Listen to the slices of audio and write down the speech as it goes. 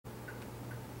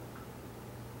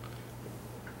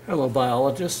Hello,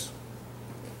 biologists.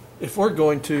 If we're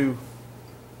going to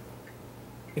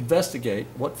investigate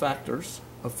what factors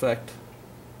affect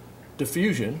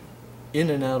diffusion in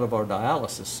and out of our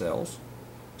dialysis cells,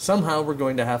 somehow we're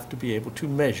going to have to be able to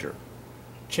measure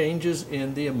changes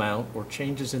in the amount or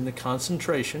changes in the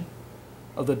concentration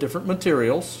of the different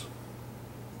materials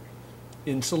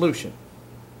in solution.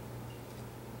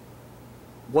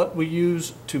 What we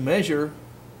use to measure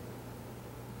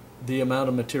the amount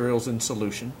of materials in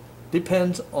solution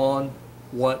depends on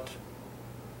what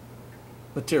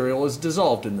material is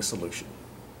dissolved in the solution.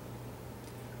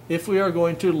 If we are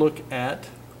going to look at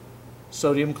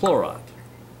sodium chloride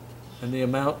and the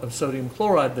amount of sodium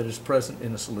chloride that is present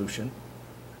in a solution,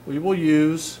 we will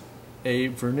use a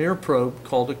vernier probe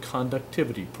called a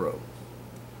conductivity probe.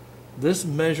 This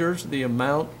measures the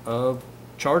amount of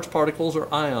charged particles or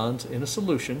ions in a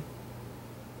solution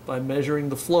by measuring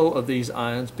the flow of these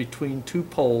ions between two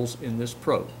poles in this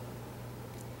probe.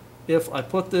 If I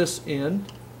put this in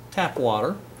tap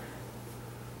water,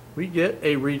 we get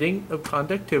a reading of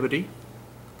conductivity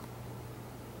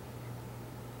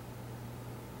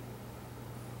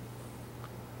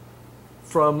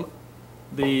from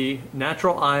the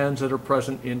natural ions that are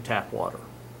present in tap water.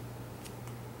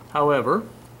 However,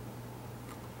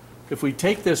 if we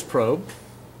take this probe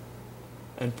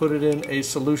and put it in a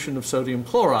solution of sodium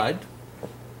chloride,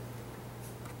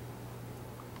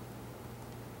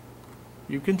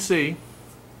 you can see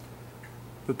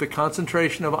that the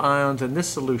concentration of ions in this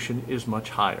solution is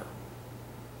much higher.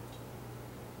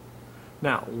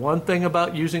 Now, one thing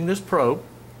about using this probe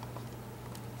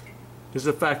is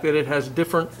the fact that it has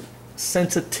different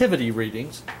sensitivity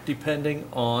readings depending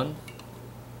on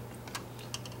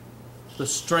the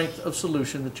strength of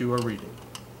solution that you are reading.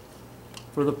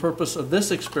 For the purpose of this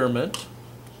experiment,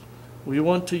 we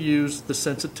want to use the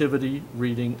sensitivity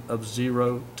reading of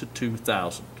 0 to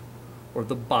 2000, or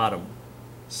the bottom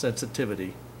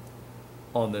sensitivity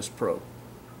on this probe.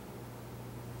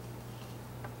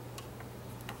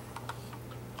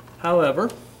 However,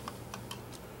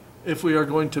 if we are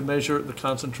going to measure the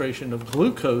concentration of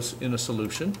glucose in a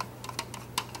solution,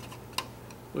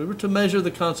 we were to measure the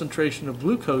concentration of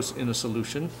glucose in a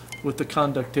solution with the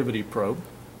conductivity probe,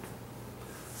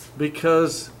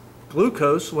 because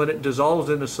glucose, when it dissolves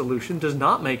in a solution, does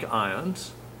not make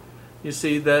ions. You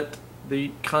see that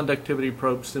the conductivity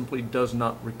probe simply does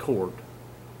not record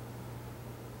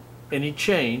any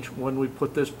change when we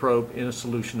put this probe in a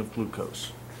solution of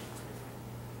glucose.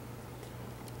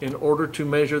 In order to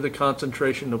measure the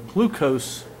concentration of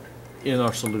glucose in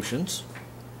our solutions,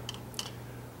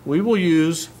 we will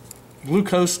use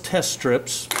glucose test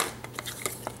strips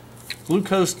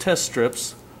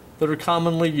that are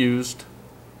commonly used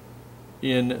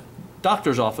in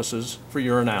doctor's offices for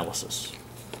urinalysis.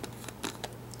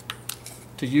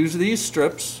 To use these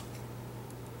strips,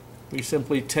 we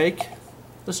simply take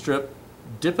the strip,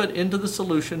 dip it into the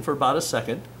solution for about a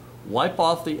second, wipe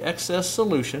off the excess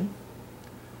solution,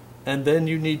 and then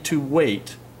you need to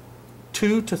wait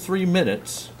 2 to 3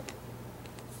 minutes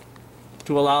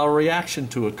to allow a reaction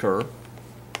to occur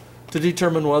to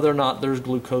determine whether or not there's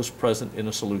glucose present in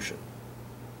a solution.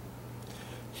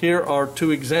 Here are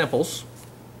two examples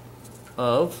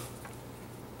of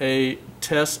a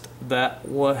test that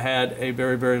had a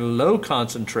very, very low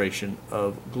concentration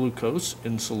of glucose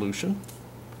in solution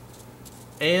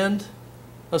and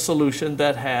a solution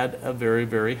that had a very,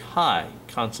 very high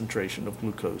concentration of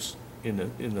glucose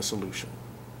in the solution.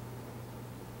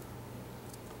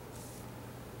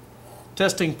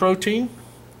 Testing protein,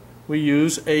 we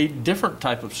use a different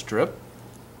type of strip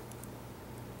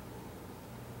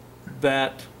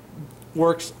that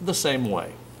works the same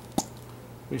way.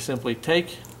 We simply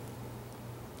take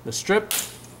the strip,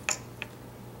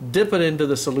 dip it into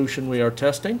the solution we are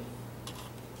testing,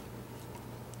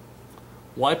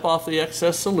 wipe off the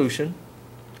excess solution,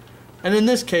 and in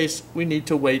this case we need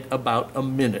to wait about a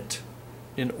minute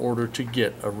in order to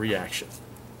get a reaction.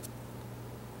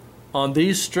 On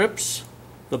these strips,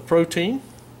 the protein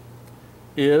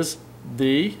is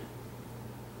the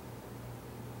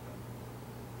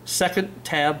second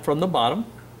tab from the bottom.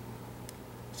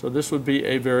 So this would be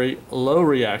a very low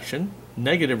reaction,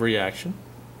 negative reaction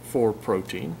for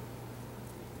protein.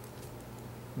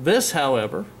 This,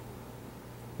 however,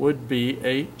 would be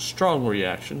a strong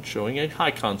reaction showing a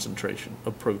high concentration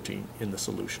of protein in the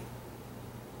solution.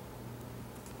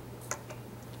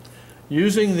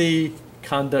 Using the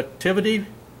conductivity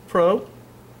probe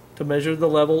to measure the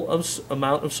level of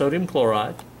amount of sodium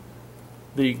chloride,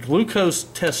 the glucose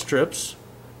test strips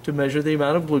to measure the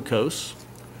amount of glucose,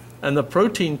 and the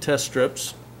protein test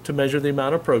strips to measure the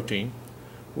amount of protein,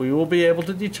 we will be able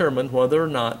to determine whether or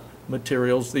not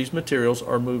these materials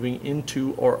are moving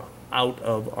into or out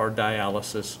of our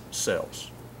dialysis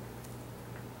cells.